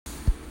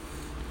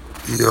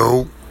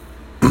Yo,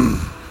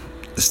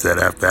 it's that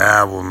after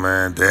hour,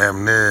 man.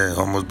 Damn near.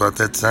 Almost about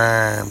that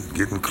time.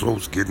 Getting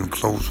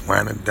close,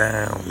 winding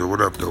down. Yo, what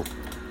up, though?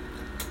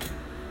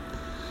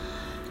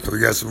 Yo,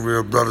 we got some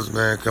real brothers,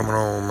 man, coming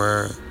on,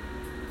 man.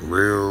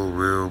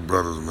 Real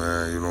brothers,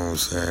 man. You know what I'm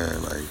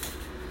saying? Like,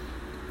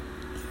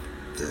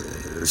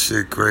 this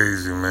shit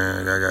crazy,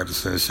 man. I got to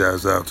send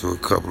shouts out to a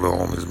couple of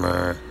homies,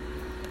 man.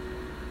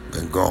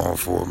 Been gone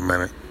for a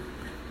minute.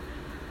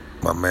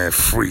 My man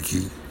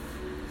Freaky,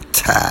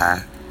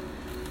 Ty,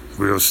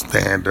 real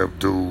stand-up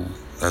dude.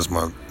 That's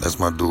my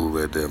dude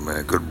right there,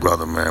 man. Good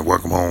brother, man.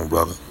 Welcome home,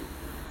 brother.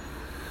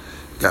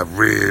 Got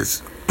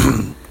Riz,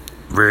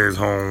 Riz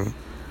home.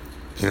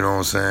 You know what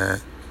I'm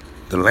saying?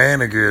 The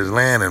landing gear is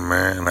landing,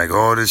 man. Like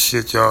all this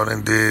shit y'all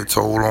done did,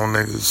 told on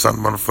niggas, sent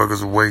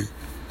motherfuckers away.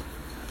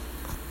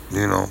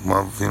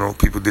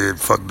 People did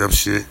fucked up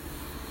shit.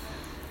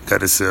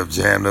 Got itself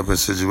jammed up in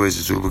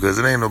situations too, because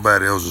it ain't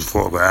nobody else's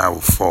fault but our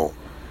fault.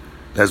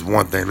 That's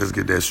one thing. Let's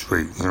get that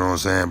straight. You know what I'm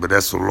saying? But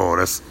that's the law.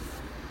 That's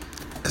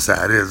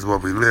how it is.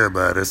 What we live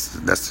by. That's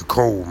the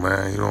code,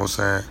 man. You know what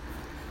I'm saying?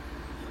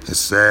 It's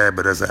sad,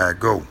 but that's how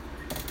it go.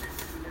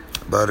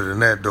 But other than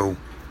that, though,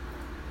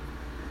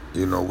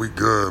 we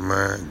good,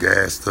 man.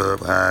 Gassed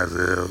up, high as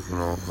hell.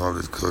 All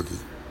this good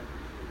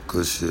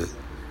shit.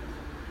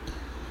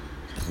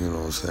 You know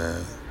what I'm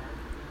saying?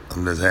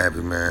 I'm just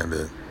happy, man,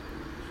 that,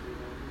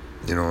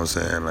 you know what I'm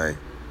saying, like,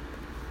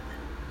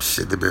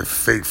 shit that been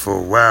fake for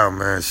a while,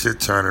 man. Shit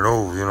turning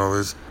over,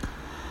 it's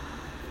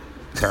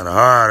kind of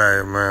hard out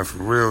here, man,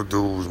 for real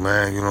dudes,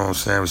 man. You know what I'm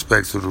saying?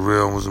 Respect to the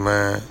real ones,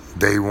 man.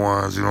 Day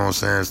ones, you know what I'm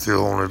saying?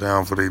 Still holding it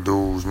down for they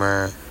dudes,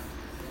 man.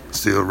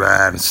 Still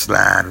riding,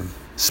 sliding,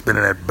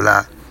 spinning that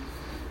block,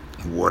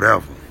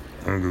 whatever.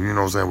 You know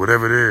what I'm saying?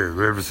 Whatever it is,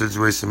 whatever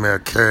situation may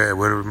occur,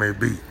 whatever it may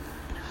be.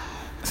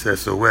 It's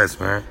SOS,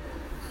 man.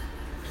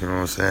 You know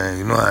what I'm saying?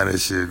 You know how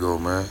this shit go,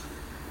 man.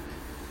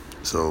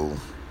 So,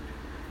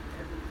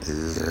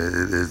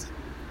 it's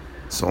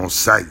on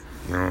sight.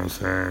 You know what I'm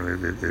saying?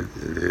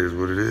 It is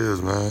what it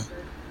is, man.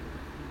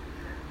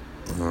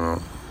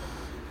 I'm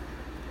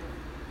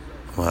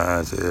high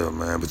as hell,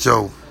 man. But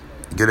yo,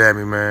 get at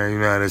me, man. You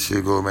know how that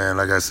shit go, man.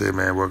 Like I said,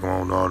 man, welcome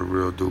on to all the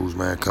real dudes,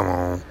 man. Come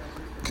on.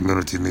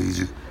 Community needs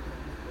you.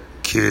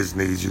 Kids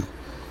need you.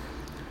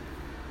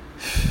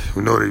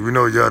 We know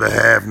the other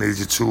half needs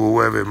you too, or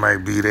whoever it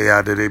might be. They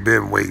out there, they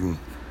been waiting.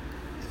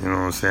 You know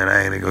what I'm saying?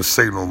 I ain't gonna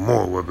say no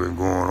more what been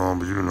going on,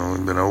 but it's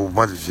been a whole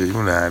bunch of shit. You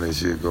know how that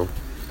shit go.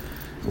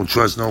 Don't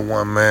trust no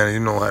one, man. You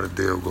know how the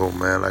deal go,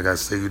 man. Like I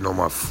say, you know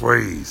my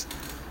phrase.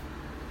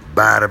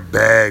 Buy the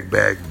bag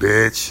back,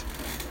 bitch.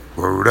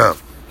 Word up.